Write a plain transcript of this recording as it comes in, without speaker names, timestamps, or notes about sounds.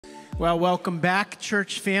Well, welcome back,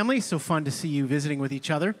 church family. So fun to see you visiting with each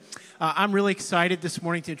other. I'm really excited this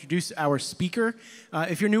morning to introduce our speaker.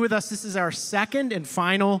 If you're new with us, this is our second and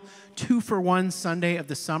final 2-for-1 Sunday of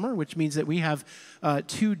the summer, which means that we have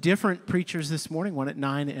two different preachers this morning, one at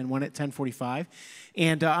 9 and one at 10:45.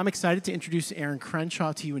 And I'm excited to introduce Aaron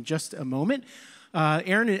Crenshaw to you in just a moment.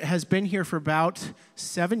 Aaron has been here for about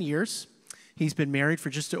 7 years. He's been married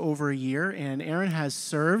for just over a year, and Aaron has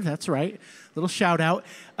served, that's right, little shout out.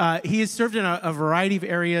 He has served in a variety of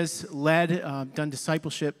areas, led, done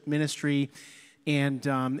discipleship ministry, and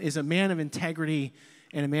is a man of integrity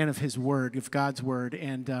and a man of his word, of God's word,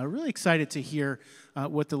 and really excited to hear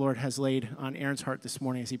what the Lord has laid on Aaron's heart this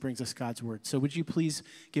morning as he brings us God's word. So would you please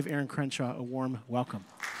give Aaron Crenshaw a warm welcome.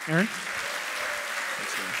 Aaron?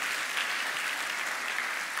 Thanks, man.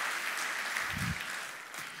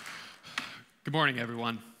 Good morning,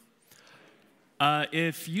 everyone.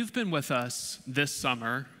 If you've been with us this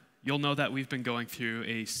summer, you'll know that we've been going through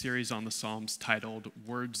a series on the Psalms titled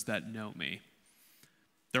Words That Know Me.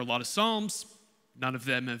 There are a lot of Psalms. None of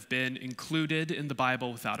them have been included in the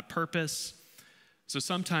Bible without a purpose. So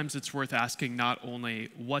sometimes it's worth asking not only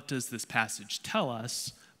what does this passage tell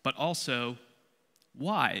us, but also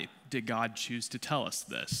why did God choose to tell us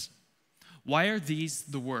this? Why are these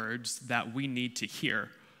the words that we need to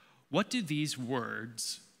hear? What do these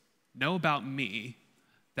words know about me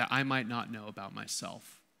that I might not know about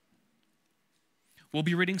myself? We'll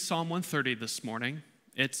be reading Psalm 130 this morning.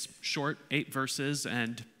 It's short, 8 verses,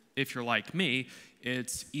 and if you're like me,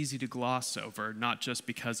 it's easy to gloss over, not just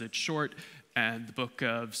because it's short and the book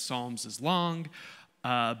of Psalms is long,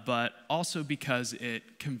 but also because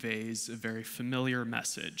it conveys a very familiar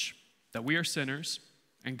message, that we are sinners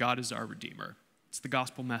and God is our Redeemer. It's the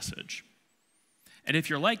gospel message. And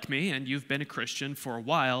if you're like me and you've been a Christian for a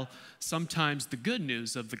while, sometimes the good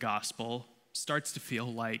news of the gospel starts to feel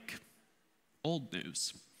like old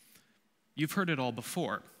news. You've heard it all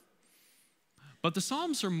before. But the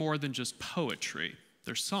Psalms are more than just poetry.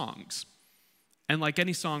 They're songs. And like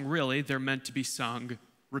any song, really, they're meant to be sung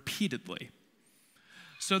repeatedly.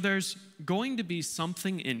 So there's going to be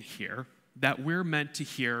something in here that we're meant to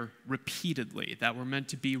hear repeatedly, that we're meant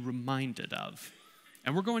to be reminded of.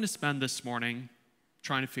 And we're going to spend this morning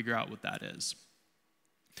trying to figure out what that is.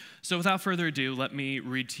 So without further ado, let me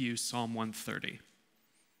read to you Psalm 130.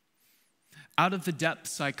 Out of the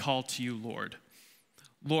depths I call to you, Lord.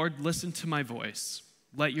 Lord, listen to my voice.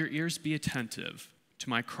 Let your ears be attentive to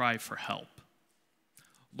my cry for help.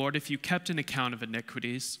 Lord, if you kept an account of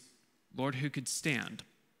iniquities, Lord, who could stand?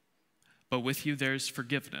 But with you there is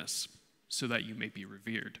forgiveness, so that you may be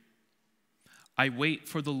revered. I wait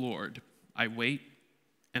for the Lord. I wait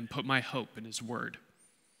and put my hope in his word.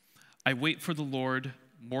 I wait for the Lord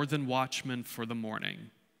more than watchmen for the morning,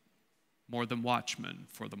 more than watchmen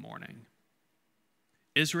for the morning.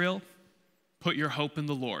 Israel, put your hope in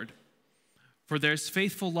the Lord, for there's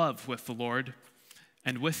faithful love with the Lord,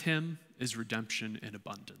 and with him is redemption in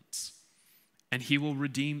abundance, and he will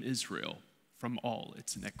redeem Israel from all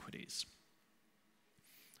its iniquities.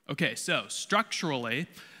 Okay, so structurally,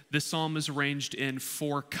 this psalm is arranged in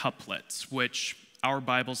 4 couplets, which our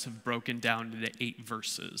Bibles have broken down into 8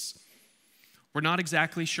 verses. We're not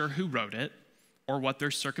exactly sure who wrote it or what their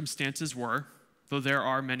circumstances were, though there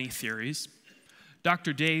are many theories.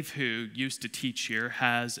 Dr. Dave, who used to teach here,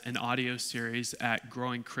 has an audio series at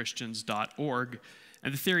growingchristians.org,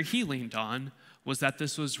 and the theory he leaned on was that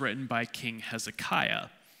this was written by King Hezekiah,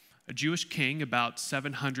 a Jewish king about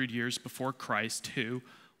 700 years before Christ who,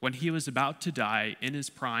 when he was about to die in his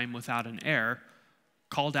prime without an heir,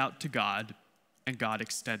 called out to God, and God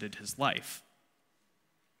extended his life.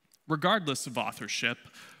 Regardless of authorship,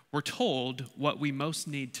 we're told what we most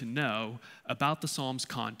need to know about the Psalm's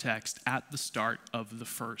context at the start of the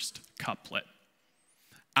first couplet.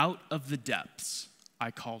 Out of the depths,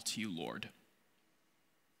 I call to you, Lord.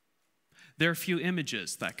 There are a few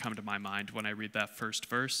images that come to my mind when I read that first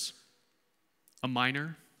verse. A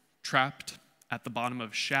miner trapped at the bottom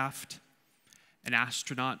of a shaft, an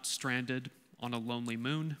astronaut stranded on a lonely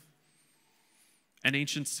moon, an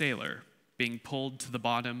ancient sailor being pulled to the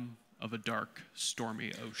bottom of a dark,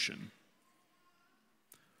 stormy ocean.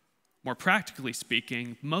 More practically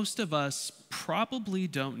speaking, most of us probably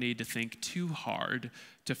don't need to think too hard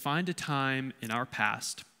to find a time in our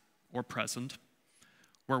past or present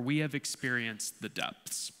where we have experienced the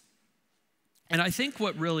depths. And I think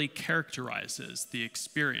what really characterizes the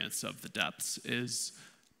experience of the depths is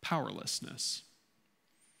powerlessness.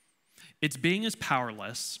 It's being as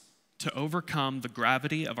powerless to overcome the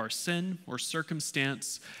gravity of our sin or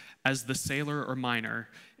circumstance as the sailor or miner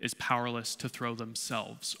is powerless to throw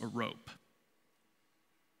themselves a rope.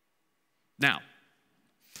 Now,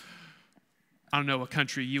 I don't know what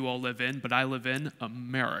country you all live in, but I live in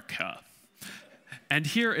America. And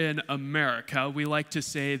here in America, we like to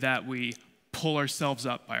say that we pull ourselves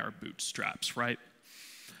up by our bootstraps, right?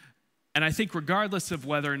 And I think regardless of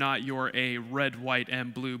whether or not you're a red, white,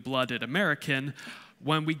 and blue-blooded American,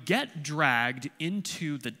 when we get dragged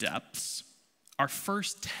into the depths, our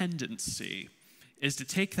first tendency is to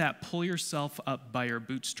take that pull yourself up by your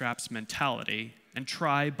bootstraps mentality and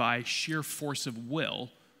try by sheer force of will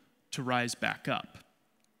to rise back up.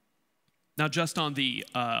 Now, just on the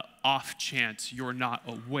off chance you're not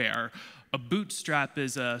aware, a bootstrap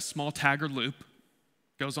is a small tag or loop,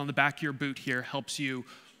 goes on the back of your boot here, helps you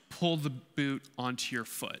pull the boot onto your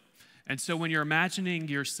foot. And so when you're imagining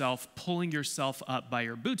yourself pulling yourself up by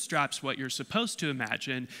your bootstraps, what you're supposed to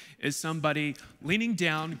imagine is somebody leaning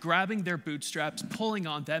down, grabbing their bootstraps, pulling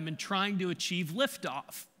on them, and trying to achieve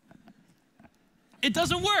liftoff. It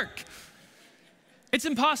doesn't work. It's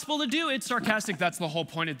impossible to do. It's sarcastic. That's the whole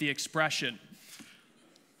point of the expression.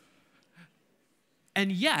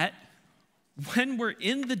 And yet, when we're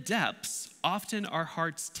in the depths, often our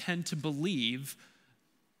hearts tend to believe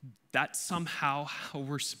that's somehow how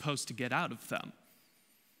we're supposed to get out of them.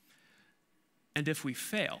 And if we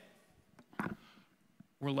fail,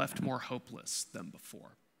 we're left more hopeless than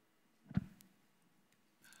before.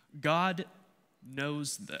 God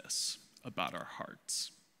knows this about our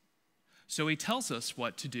hearts. So he tells us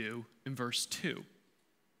what to do in verse 2.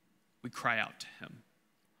 We cry out to him,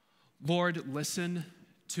 Lord, listen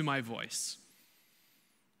to my voice.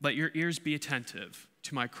 Let your ears be attentive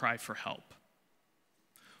to my cry for help.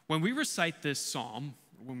 When we recite this psalm,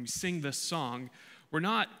 when we sing this song, we're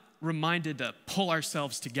not reminded to pull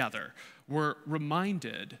ourselves together. We're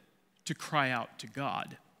reminded to cry out to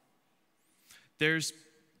God. There's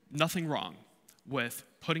nothing wrong with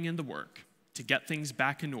putting in the work to get things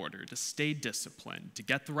back in order, to stay disciplined, to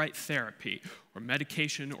get the right therapy or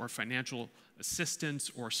medication or financial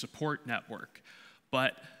assistance or support network.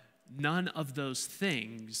 But none of those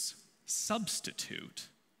things substitute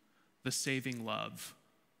the saving love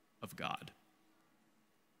of God.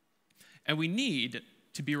 And we need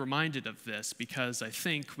to be reminded of this because I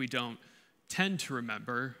think we don't tend to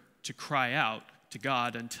remember to cry out to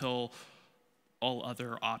God until all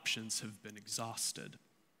other options have been exhausted.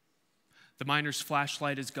 The miner's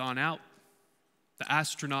flashlight has gone out. The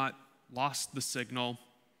astronaut lost the signal.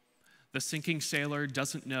 The sinking sailor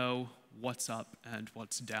doesn't know what's up and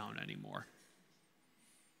what's down anymore.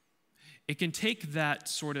 It can take that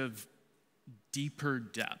sort of deeper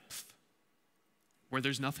depth where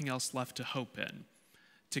there's nothing else left to hope in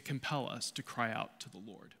to compel us to cry out to the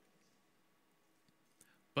Lord.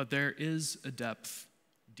 But there is a depth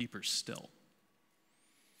deeper still.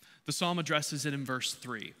 The psalm addresses it in verse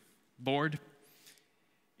 3. Lord,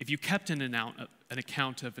 if you kept an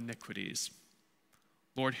account of iniquities,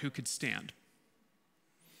 Lord, who could stand?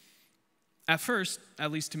 At first,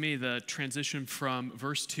 at least to me, the transition from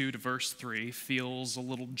verse 2 to verse 3 feels a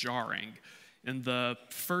little jarring. In the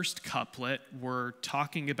first couplet, we're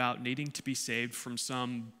talking about needing to be saved from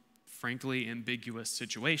some frankly ambiguous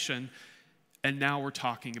situation, and now we're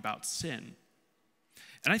talking about sin.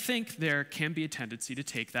 And I think there can be a tendency to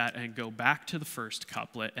take that and go back to the first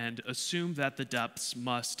couplet and assume that the depths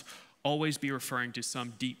must always be referring to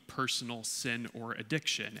some deep personal sin or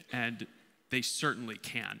addiction, and they certainly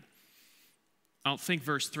can. I don't think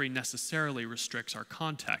verse 3 necessarily restricts our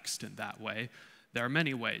context in that way. There are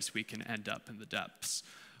many ways we can end up in the depths.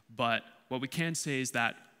 But what we can say is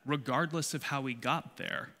that regardless of how we got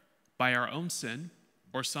there, by our own sin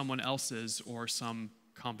or someone else's or some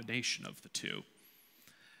combination of the two,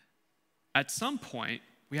 at some point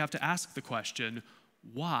we have to ask the question,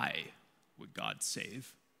 why would God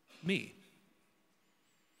save me?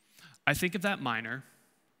 I think of that miner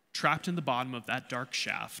trapped in the bottom of that dark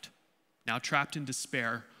shaft, now trapped in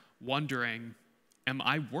despair, wondering, am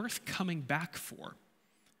I worth coming back for?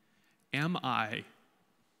 Am I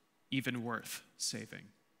even worth saving?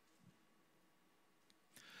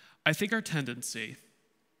 I think our tendency,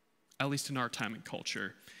 at least in our time and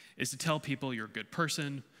culture, is to tell people you're a good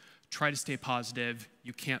person, try to stay positive,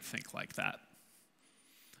 you can't think like that.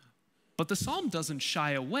 But the psalm doesn't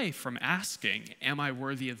shy away from asking, am I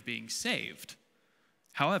worthy of being saved?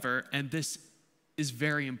 However, and this is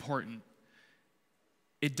very important,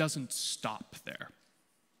 it doesn't stop there.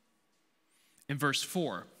 In verse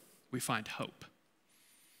 4, we find hope.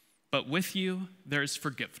 But with you, there is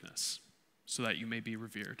forgiveness, so that you may be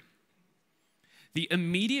revered. The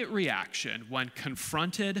immediate reaction when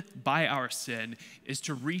confronted by our sin is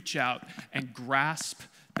to reach out and grasp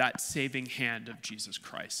that saving hand of Jesus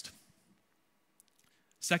Christ.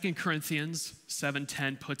 2 Corinthians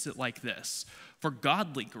 7:10 puts it like this: "For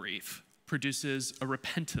godly grief produces a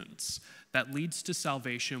repentance that leads to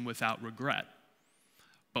salvation without regret,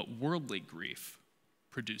 but worldly grief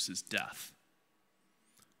produces death."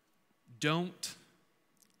 Don't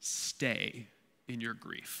stay in your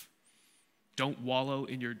grief. Don't wallow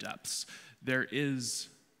in your depths. There is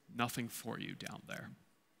nothing for you down there.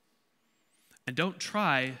 And don't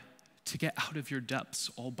try to get out of your depths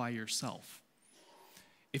all by yourself.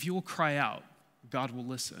 If you will cry out, God will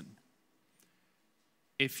listen.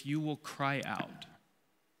 If you will cry out,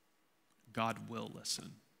 God will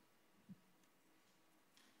listen.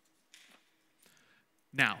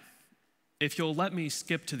 Now, if you'll let me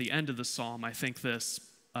skip to the end of the psalm, I think this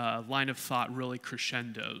line of thought really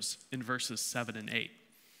crescendos in verses 7 and 8.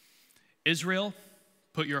 "Israel,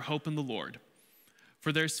 put your hope in the Lord,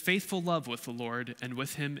 for there's faithful love with the Lord, and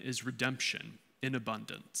with him is redemption in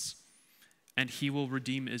abundance, and he will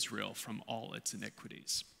redeem Israel from all its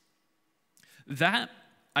iniquities." That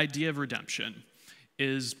idea of redemption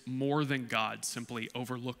is more than God simply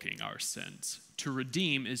overlooking our sins. To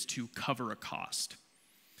redeem is to cover a cost.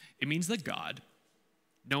 It means that God,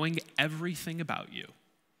 knowing everything about you,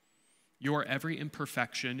 your every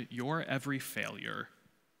imperfection, your every failure,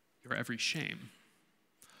 your every shame,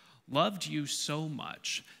 loved you so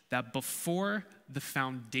much that before the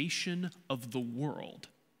foundation of the world,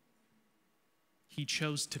 he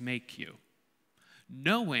chose to make you,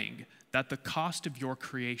 knowing that the cost of your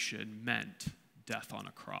creation meant death on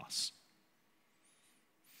a cross.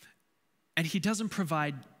 And he doesn't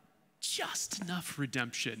provide just enough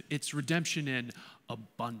redemption. It's redemption in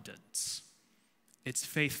abundance. It's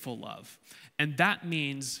faithful love. And that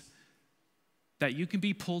means that you can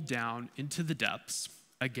be pulled down into the depths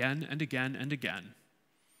again and again and again,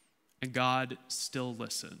 and God still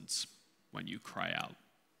listens when you cry out.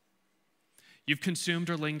 You've consumed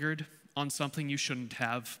or lingered on something you shouldn't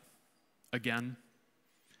have again.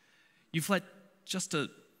 You've let just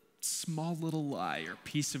a small little lie or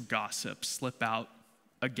piece of gossip slip out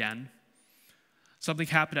again. Something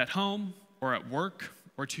happened at home or at work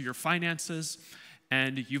or to your finances,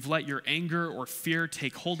 and you've let your anger or fear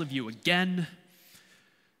take hold of you again.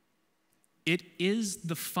 It is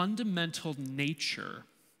the fundamental nature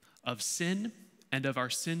of sin and of our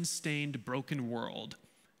sin-stained, broken world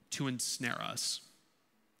to ensnare us,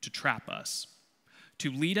 to trap us,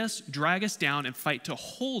 to lead us, drag us down, and fight to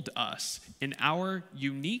hold us in our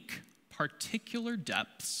unique, particular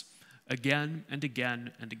depths again and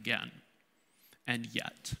again and again. And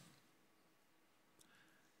yet,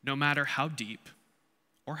 no matter how deep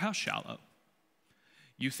or how shallow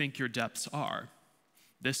you think your depths are,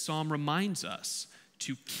 this psalm reminds us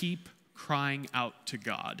to keep crying out to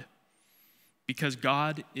God, because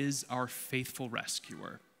God is our faithful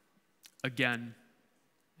rescuer again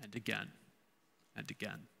and again and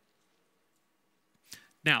again.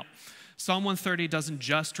 Now, Psalm 130 doesn't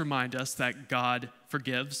just remind us that God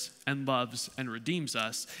forgives and loves and redeems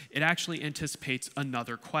us. It actually anticipates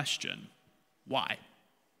another question. Why?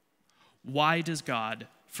 Why does God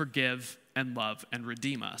forgive and love and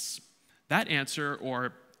redeem us? That answer,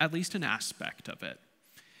 or at least an aspect of it,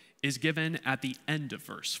 is given at the end of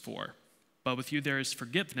verse 4. "But with you there is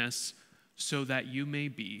forgiveness, so that you may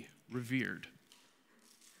be revered."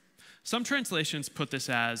 Some translations put this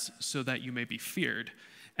as "so that you may be feared,"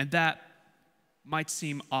 and that might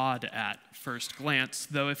seem odd at first glance,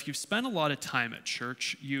 though if you've spent a lot of time at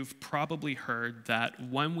church, you've probably heard that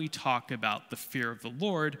when we talk about the fear of the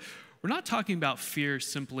Lord, we're not talking about fear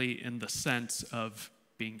simply in the sense of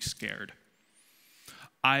being scared.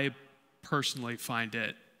 I personally find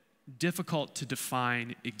it difficult to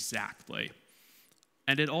define exactly,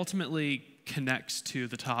 and it ultimately connects to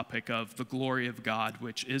the topic of the glory of God,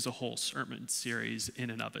 which is a whole sermon series in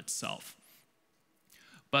and of itself.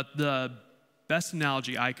 But the best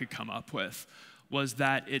analogy I could come up with was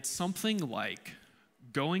that it's something like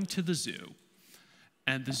going to the zoo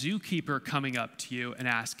and the zookeeper coming up to you and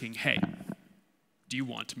asking, "Hey, do you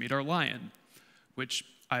want to meet our lion?" Which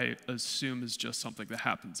I assume is just something that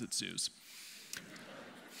happens at zoos.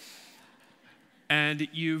 And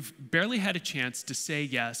you've barely had a chance to say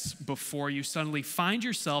yes before you suddenly find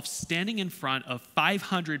yourself standing in front of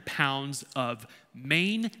 500 pounds of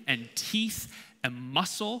mane and teeth and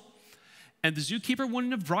muscle. And the zookeeper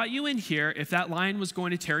wouldn't have brought you in here if that lion was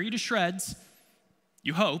going to tear you to shreds.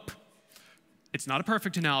 You hope. It's not a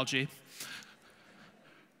perfect analogy.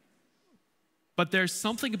 But there's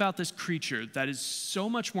something about this creature that is so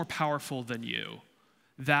much more powerful than you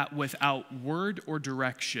that without word or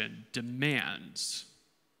direction demands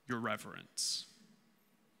your reverence.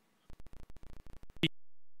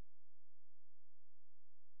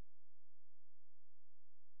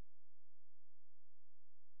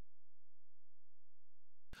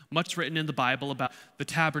 Much written in the Bible about the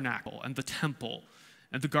tabernacle and the temple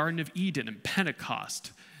and the Garden of Eden and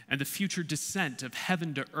Pentecost and the future descent of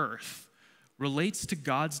heaven to earth relates to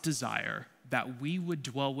God's desire that we would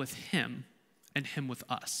dwell with him and him with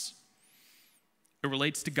us. It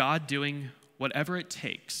relates to God doing whatever it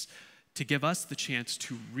takes to give us the chance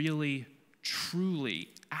to really, truly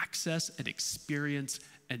access and experience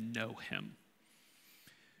and know him.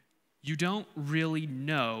 You don't really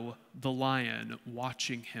know the lion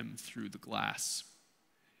watching him through the glass.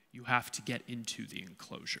 You have to get into the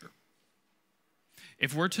enclosure.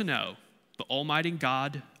 If we're to know the almighty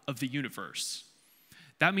God of the universe,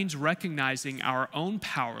 that means recognizing our own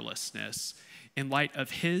powerlessness in light of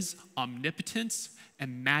his omnipotence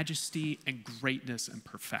and majesty and greatness and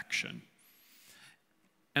perfection.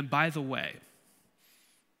 And by the way,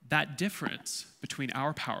 that difference between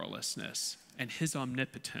our powerlessness and his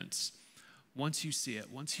omnipotence, once you see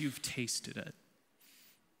it, once you've tasted it,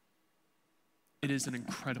 it is an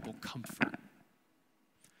incredible comfort.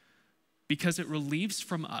 Because it relieves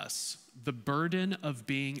from us the burden of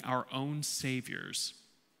being our own saviors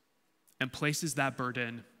and places that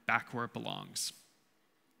burden back where it belongs,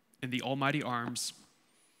 in the almighty arms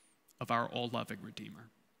of our all-loving Redeemer.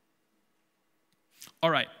 All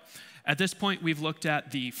right, at this point, we've looked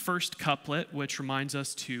at the first couplet, which reminds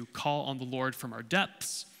us to call on the Lord from our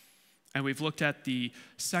depths, and we've looked at the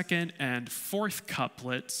second and fourth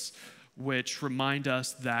couplets, which remind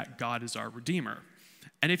us that God is our Redeemer.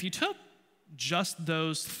 And if you took just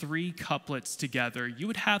those three couplets together, you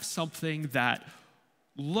would have something that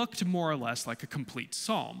looked more or less like a complete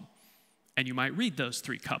psalm. And you might read those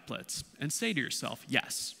three couplets and say to yourself,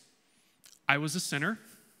 yes, I was a sinner.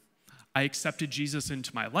 I accepted Jesus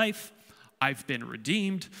into my life. I've been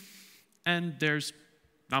redeemed. And there's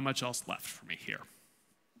not much else left for me here.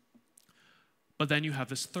 But then you have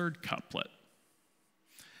this third couplet.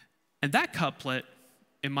 And that couplet,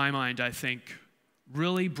 in my mind, I think,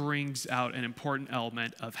 really brings out an important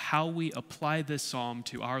element of how we apply this psalm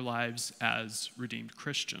to our lives as redeemed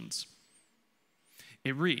Christians.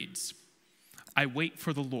 It reads, I wait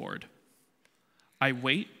for the Lord. I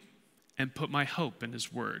wait and put my hope in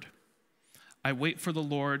his word. I wait for the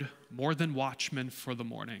Lord more than watchmen for the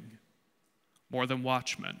morning. More than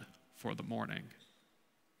watchmen for the morning.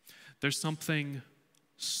 There's something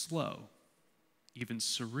slow, even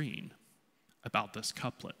serene, about this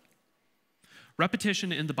couplet.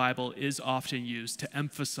 Repetition in the Bible is often used to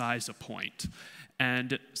emphasize a point,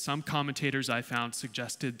 and some commentators I found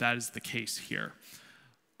suggested that is the case here.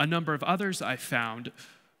 A number of others I found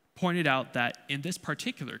pointed out that in this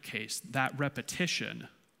particular case, that repetition,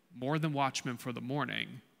 more than watchmen for the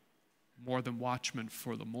morning, more than watchmen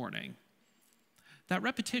for the morning, that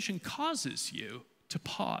repetition causes you to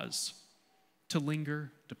pause, to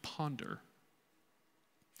linger, to ponder.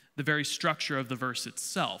 The very structure of the verse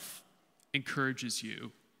itself encourages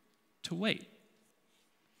you to wait.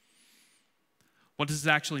 What does it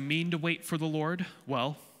actually mean to wait for the Lord?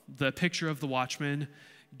 Well, the picture of the watchman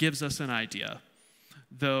gives us an idea,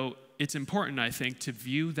 though it's important, I think, to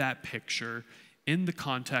view that picture in the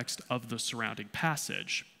context of the surrounding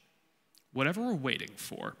passage. Whatever we're waiting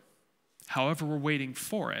for, however we're waiting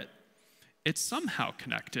for it, it's somehow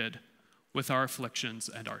connected with our afflictions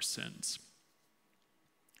and our sins.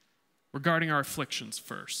 Regarding our afflictions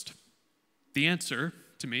first, the answer,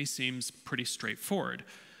 to me, seems pretty straightforward.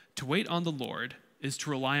 To wait on the Lord is to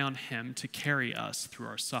rely on him to carry us through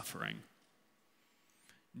our suffering.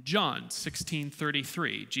 John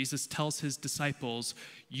 16:33, Jesus tells his disciples,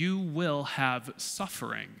 you will have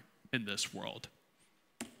suffering in this world.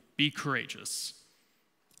 Be courageous.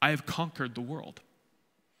 I have conquered the world.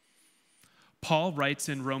 Paul writes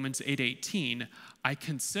in Romans 8:18, I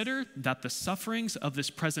consider that the sufferings of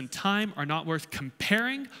this present time are not worth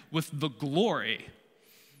comparing with the glory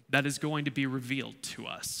that is going to be revealed to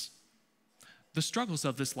us. The struggles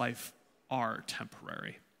of this life are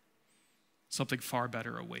temporary. Something far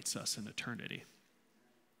better awaits us in eternity.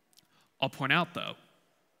 I'll point out, though,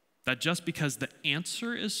 that just because the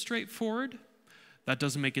answer is straightforward, that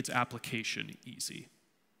doesn't make its application easy.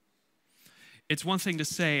 It's one thing to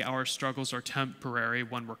say our struggles are temporary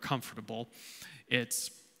when we're comfortable.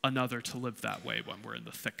 It's another to live that way when we're in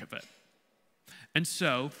the thick of it. And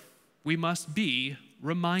so we must be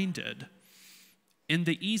reminded in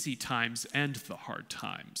the easy times and the hard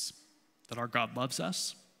times that our God loves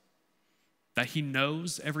us, that he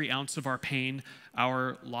knows every ounce of our pain,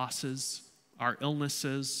 our losses, our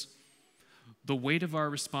illnesses, the weight of our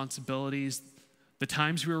responsibilities, the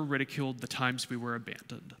times we were ridiculed, the times we were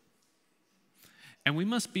abandoned. And we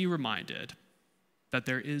must be reminded that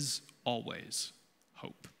there is always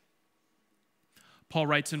hope. Paul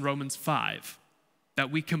writes in Romans 5 that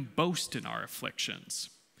we can boast in our afflictions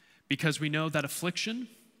because we know that affliction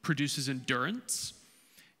produces endurance,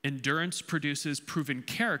 endurance produces proven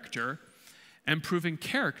character, and proven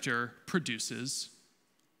character produces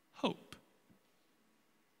hope.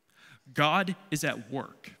 God is at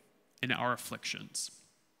work in our afflictions.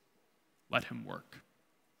 Let him work.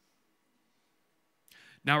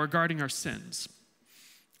 Now, regarding our sins,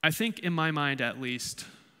 I think in my mind at least,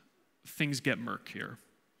 things get murkier.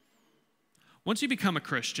 Once you become a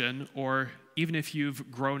Christian, or even if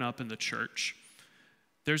you've grown up in the church,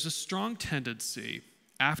 there's a strong tendency,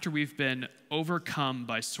 after we've been overcome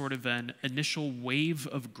by sort of an initial wave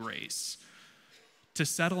of grace, to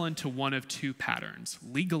settle into one of two patterns: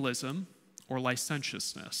 legalism or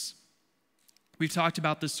licentiousness. We've talked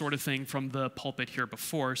about this sort of thing from the pulpit here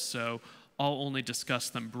before, so I'll only discuss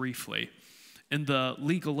them briefly. In the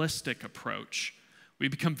legalistic approach, we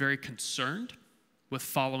become very concerned with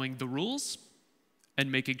following the rules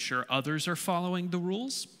and making sure others are following the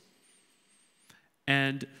rules.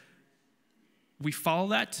 And we follow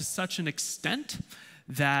that to such an extent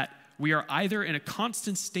that we are either in a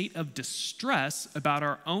constant state of distress about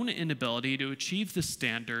our own inability to achieve the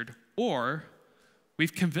standard, or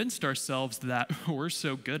we've convinced ourselves that we're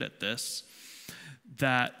so good at this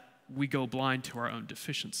that we go blind to our own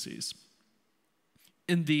deficiencies.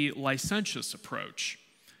 In the licentious approach,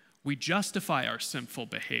 we justify our sinful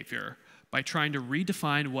behavior by trying to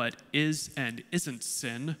redefine what is and isn't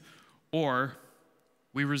sin, or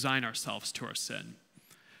we resign ourselves to our sin.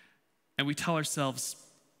 And we tell ourselves,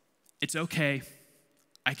 it's okay,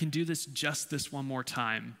 I can do this just this one more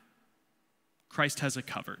time. Christ has it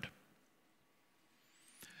covered.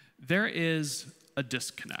 There is a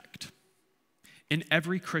disconnect in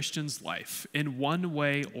every Christian's life, in one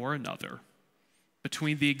way or another,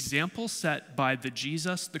 between the example set by the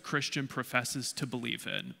Jesus the Christian professes to believe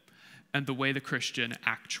in and the way the Christian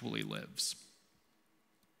actually lives.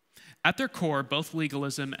 At their core, both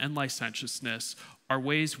legalism and licentiousness are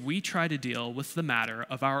ways we try to deal with the matter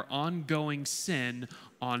of our ongoing sin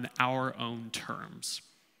on our own terms.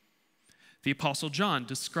 The Apostle John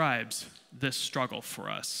describes this struggle for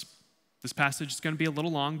us. This passage is going to be a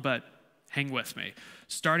little long, but hang with me.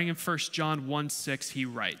 Starting in 1 John 1:6, he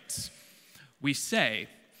writes, "We say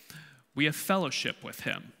we have fellowship with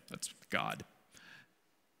him," that's God,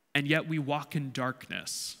 "and yet we walk in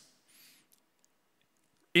darkness."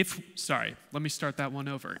 Let me start that one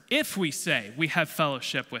over. If we say we have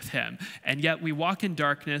fellowship with him, and yet we walk in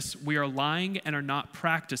darkness, we are lying and are not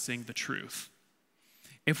practicing the truth.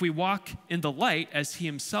 If we walk in the light as he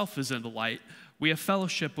himself is in the light, we have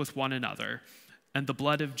fellowship with one another, and the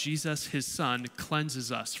blood of Jesus, his Son, cleanses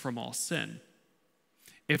us from all sin.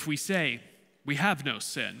 If we say we have no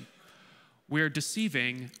sin, we are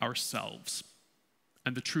deceiving ourselves,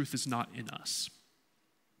 and the truth is not in us.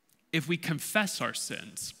 If we confess our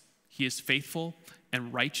sins, he is faithful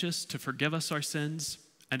and righteous to forgive us our sins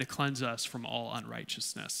and to cleanse us from all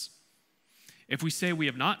unrighteousness. If we say we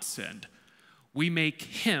have not sinned, we make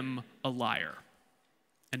him a liar,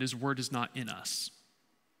 and his word is not in us.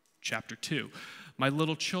 Chapter 2, "My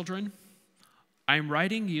little children, I am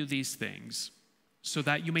writing you these things so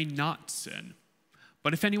that you may not sin.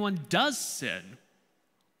 But if anyone does sin,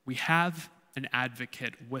 we have an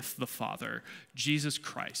advocate with the Father, Jesus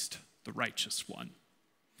Christ, the righteous one.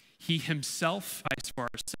 He himself dies for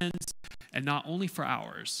our sins, and not only for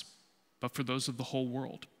ours, but for those of the whole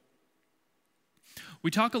world."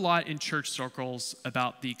 We talk a lot in church circles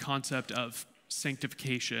about the concept of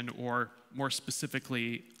sanctification, or more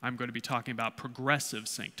specifically, I'm going to be talking about progressive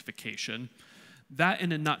sanctification. That,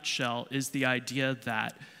 in a nutshell, is the idea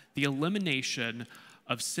that the elimination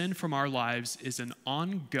of sin from our lives is an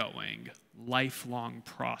ongoing, lifelong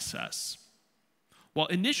process. While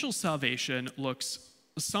initial salvation looks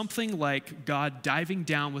something like God diving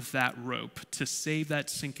down with that rope to save that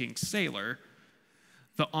sinking sailor,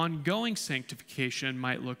 the ongoing sanctification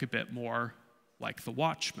might look a bit more like the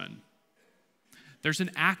watchman. There's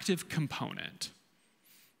an active component: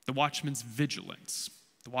 the watchman's vigilance,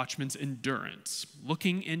 the watchman's endurance,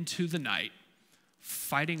 looking into the night,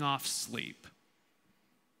 fighting off sleep.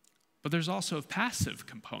 But there's also a passive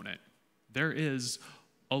component. There is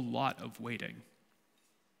a lot of waiting.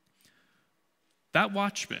 That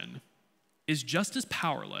watchman is just as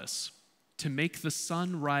powerless to make the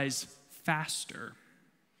sun rise faster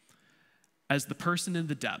as the person in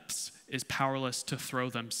the depths is powerless to throw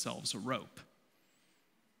themselves a rope.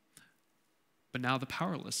 But now the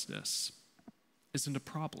powerlessness isn't a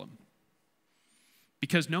problem.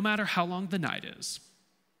 Because no matter how long the night is,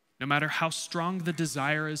 no matter how strong the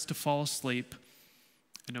desire is to fall asleep,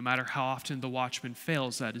 And no matter how often the watchman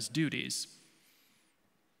fails at his duties,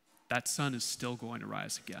 that sun is still going to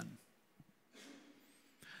rise again.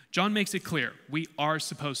 John makes it clear we are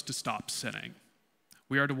supposed to stop sinning.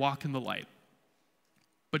 We are to walk in the light.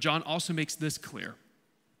 But John also makes this clear.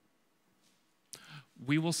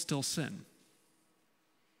 We will still sin.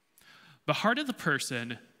 The heart of the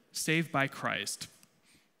person saved by Christ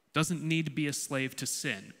doesn't need to be a slave to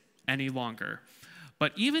sin any longer.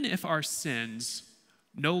 But even if our sins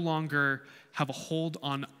no longer have a hold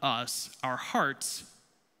on us, our hearts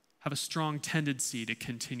have a strong tendency to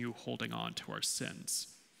continue holding on to our sins.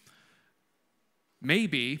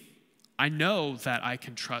 Maybe I know that I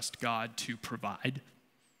can trust God to provide,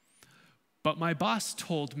 but my boss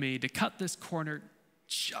told me to cut this corner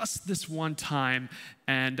just this one time,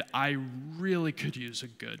 and I really could use a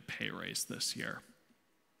good pay raise this year.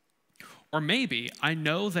 Or maybe I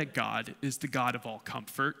know that God is the God of all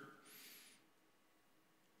comfort,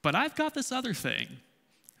 but I've got this other thing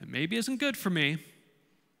that maybe isn't good for me,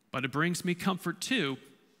 but it brings me comfort too,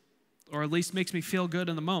 or at least makes me feel good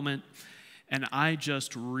in the moment, and I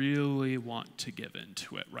just really want to give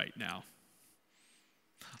into it right now.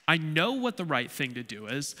 I know what the right thing to do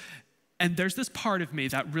is, and there's this part of me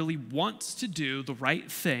that really wants to do the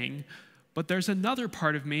right thing, but there's another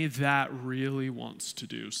part of me that really wants to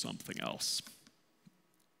do something else.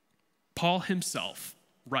 Paul himself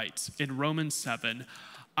writes in Romans 7,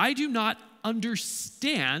 I do not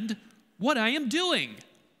understand what I am doing,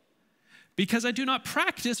 because I do not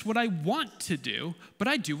practice what I want to do, but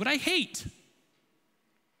I do what I hate.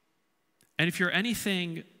 And if you're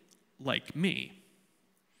anything like me,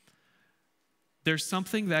 there's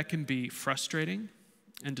something that can be frustrating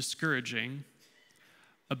and discouraging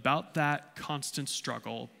about that constant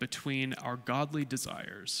struggle between our godly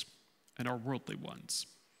desires and our worldly ones.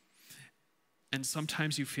 And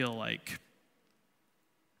sometimes you feel like,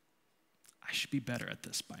 I should be better at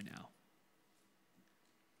this by now.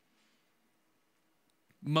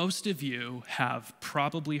 Most of you have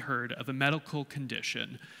probably heard of a medical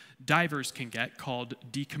condition divers can get called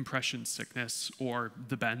decompression sickness, or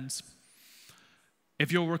the bends.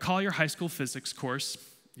 If you'll recall your high school physics course,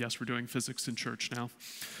 yes, we're doing physics in church now.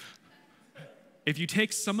 If you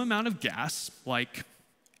take some amount of gas, like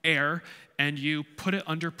air, and you put it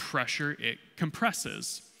under pressure, it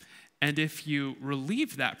compresses. And if you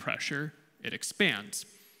relieve that pressure, it expands.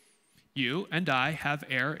 You and I have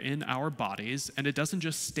air in our bodies, and it doesn't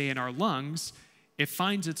just stay in our lungs, it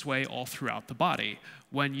finds its way all throughout the body.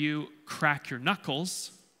 When you crack your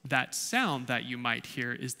knuckles, that sound that you might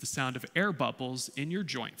hear is the sound of air bubbles in your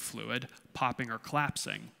joint fluid popping or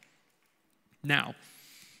collapsing. Now,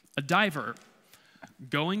 a diver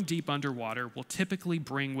going deep underwater will typically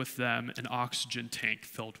bring with them an oxygen tank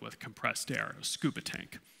filled with compressed air, a scuba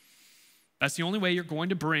tank. That's the only way you're going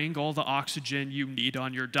to bring all the oxygen you need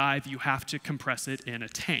on your dive. You have to compress it in a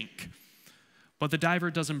tank. But the diver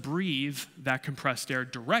doesn't breathe that compressed air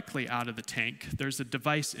directly out of the tank. There's a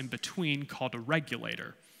device in between called a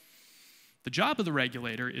regulator. The job of the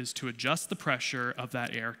regulator is to adjust the pressure of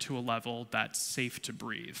that air to a level that's safe to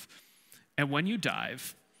breathe. And when you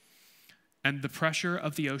dive, and the pressure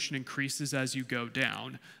of the ocean increases as you go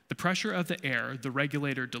down, the pressure of the air the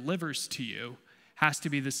regulator delivers to you has to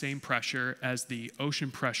be the same pressure as the ocean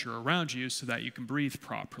pressure around you so that you can breathe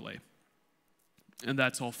properly. And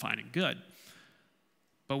that's all fine and good.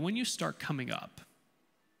 But when you start coming up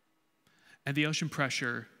and the ocean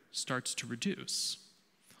pressure starts to reduce,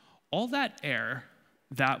 all that air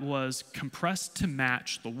that was compressed to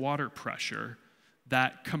match the water pressure,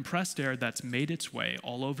 that compressed air that's made its way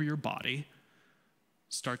all over your body,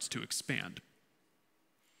 starts to expand.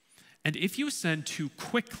 And if you ascend too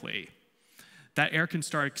quickly, that air can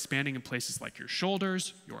start expanding in places like your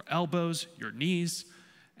shoulders, your elbows, your knees,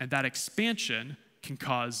 and that expansion can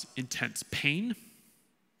cause intense pain.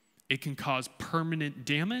 It can cause permanent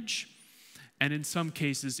damage, and in some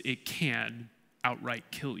cases, it can outright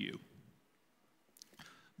kill you.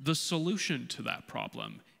 The solution to that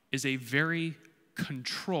problem is a very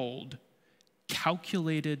controlled,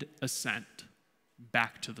 calculated ascent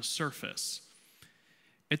back to the surface.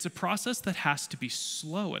 It's a process that has to be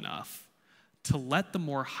slow enough to let the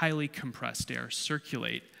more highly compressed air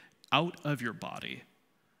circulate out of your body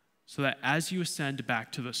so that as you ascend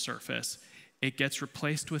back to the surface, it gets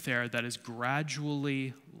replaced with air that is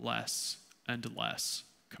gradually less and less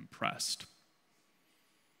compressed.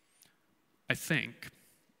 I think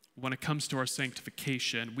when it comes to our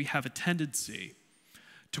sanctification, we have a tendency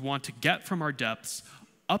to want to get from our depths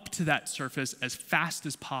up to that surface as fast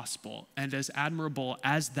as possible. And as admirable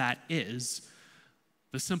as that is,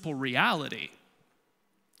 the simple reality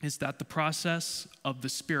is that the process of the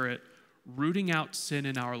Spirit rooting out sin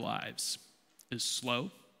in our lives is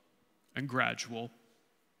slow and gradual,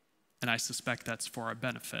 and I suspect that's for our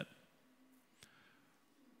benefit.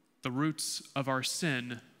 The roots of our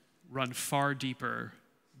sin run far deeper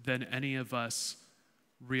than any of us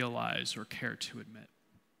realize or care to admit.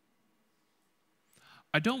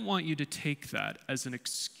 I don't want you to take that as an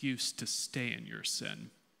excuse to stay in your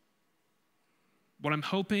sin. What I'm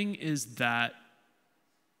hoping is that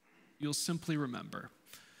you'll simply remember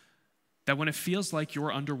that when it feels like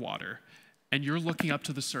you're underwater and you're looking up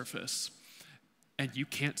to the surface and you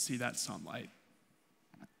can't see that sunlight,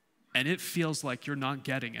 and it feels like you're not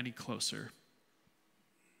getting any closer,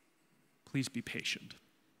 please be patient.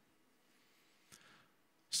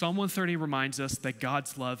 Psalm 130 reminds us that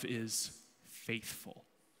God's love is faithful.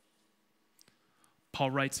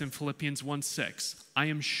 Paul writes in Philippians 1:6, I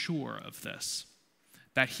am sure of this,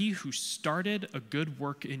 that he who started a good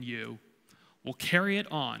work in you will carry it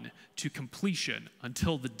on to completion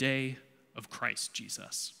until the day of Christ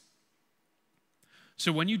Jesus.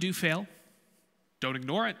 So when you do fail, don't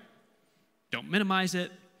ignore it, don't minimize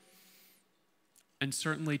it, and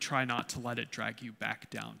certainly try not to let it drag you back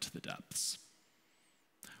down to the depths.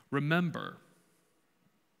 Remember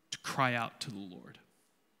to cry out to the Lord.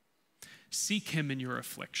 Seek him in your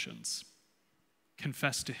afflictions.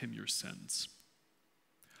 Confess to him your sins.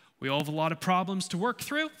 We all have a lot of problems to work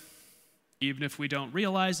through, even if we don't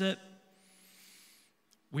realize it.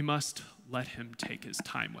 We must let him take his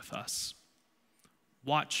time with us.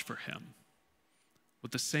 Watch for him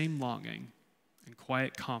with the same longing and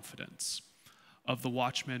quiet confidence of the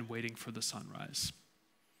watchman waiting for the sunrise.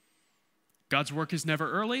 God's work is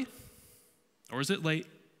never early, nor is it late.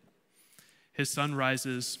 His sun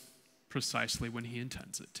rises precisely when he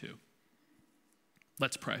intends it to.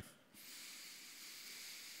 Let's pray.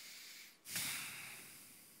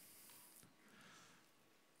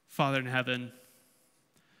 Father in heaven,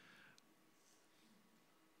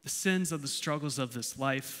 the sins of the struggles of this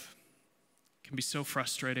life can be so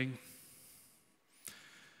frustrating.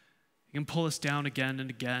 It can pull us down again and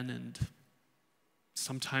again, and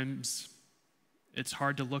sometimes it's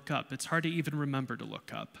hard to look up. It's hard to even remember to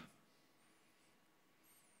look up.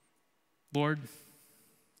 Lord,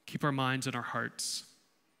 keep our minds and our hearts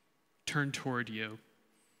turned toward you.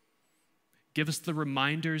 Give us the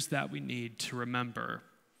reminders that we need to remember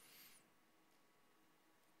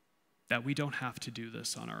that we don't have to do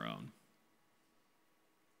this on our own.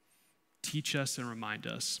 Teach us and remind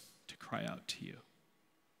us to cry out to you.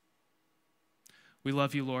 We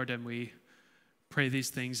love you, Lord, and we pray these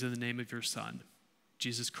things in the name of your Son,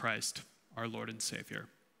 Jesus Christ, our Lord and Savior.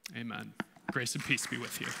 Amen. Grace and peace be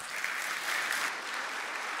with you.